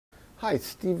Hi,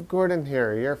 Steve Gordon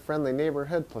here, your friendly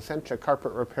neighborhood Placentia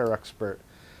Carpet Repair expert.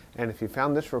 And if you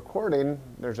found this recording,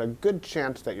 there's a good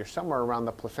chance that you're somewhere around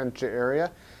the Placentia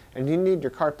area and you need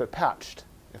your carpet patched.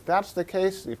 If that's the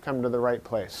case, you've come to the right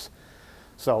place.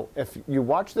 So if you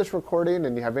watch this recording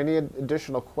and you have any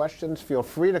additional questions, feel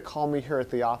free to call me here at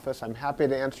the office. I'm happy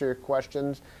to answer your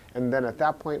questions, and then at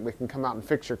that point we can come out and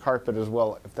fix your carpet as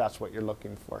well if that's what you're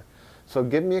looking for. So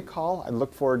give me a call. I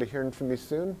look forward to hearing from you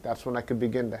soon. That's when I could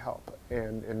begin to help.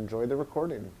 And enjoy the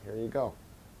recording. Here you go.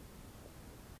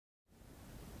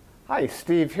 Hi,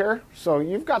 Steve here. So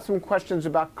you've got some questions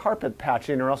about carpet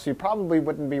patching, or else you probably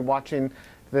wouldn't be watching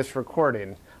this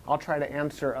recording. I'll try to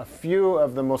answer a few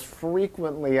of the most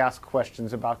frequently asked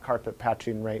questions about carpet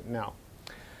patching right now.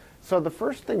 So the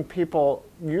first thing people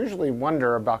usually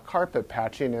wonder about carpet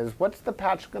patching is, what's the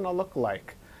patch going to look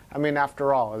like? I mean,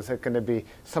 after all, is it going to be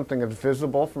something that's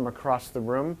visible from across the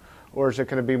room, or is it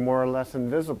going to be more or less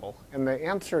invisible? And the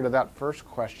answer to that first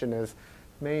question is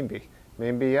maybe.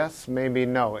 Maybe yes, maybe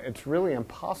no. It's really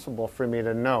impossible for me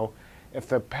to know if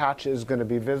the patch is going to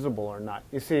be visible or not.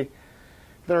 You see,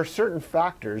 there are certain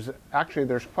factors, actually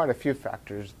there's quite a few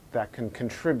factors that can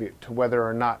contribute to whether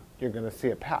or not you're going to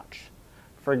see a patch.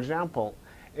 For example,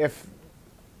 if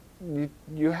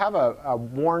you have a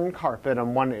worn carpet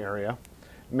in one area,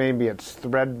 maybe it's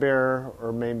threadbare,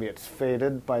 or maybe it's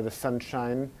faded by the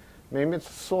sunshine, maybe it's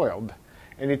soiled,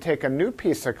 and you take a new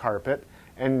piece of carpet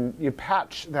and you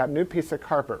patch that new piece of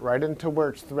carpet right into where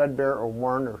it's threadbare or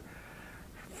worn or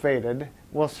faded,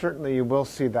 well, certainly you will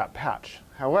see that patch.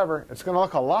 However, it's going to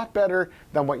look a lot better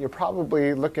than what you're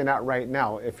probably looking at right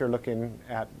now if you're looking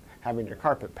at having your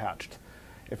carpet patched.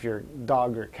 If your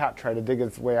dog or cat try to dig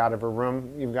its way out of a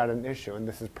room, you've got an issue, and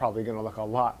this is probably going to look a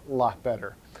lot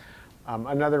better.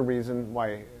 Another reason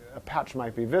why a patch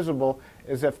might be visible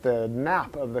is if the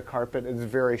nap of the carpet is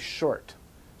very short.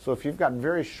 So if you've got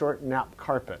very short nap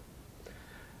carpet,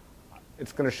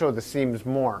 it's going to show the seams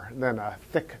more than a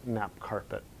thick nap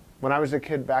carpet. When I was a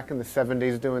kid back in the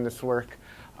 70s doing this work,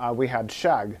 we had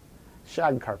shag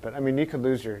carpet. I mean, you could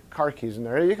lose your car keys in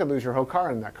there. You could lose your whole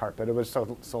car in that carpet. It was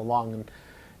so long and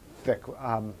thick.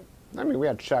 I mean, we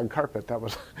had shag carpet. That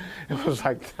was it was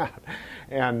like that.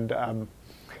 And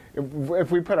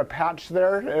if we put a patch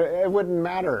there, it wouldn't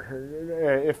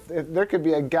matter. If there could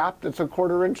be a gap that's a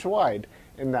 1/4 inch wide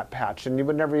in that patch, and you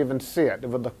would never even see it. It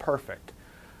would look perfect.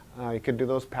 You could do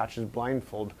those patches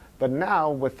blindfold. But now,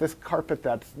 with this carpet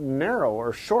that's narrow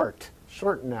or short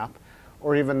nap,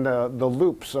 or even the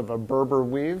loops of a Berber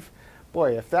weave,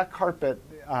 boy, if that carpet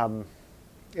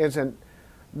isn't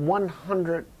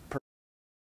 100%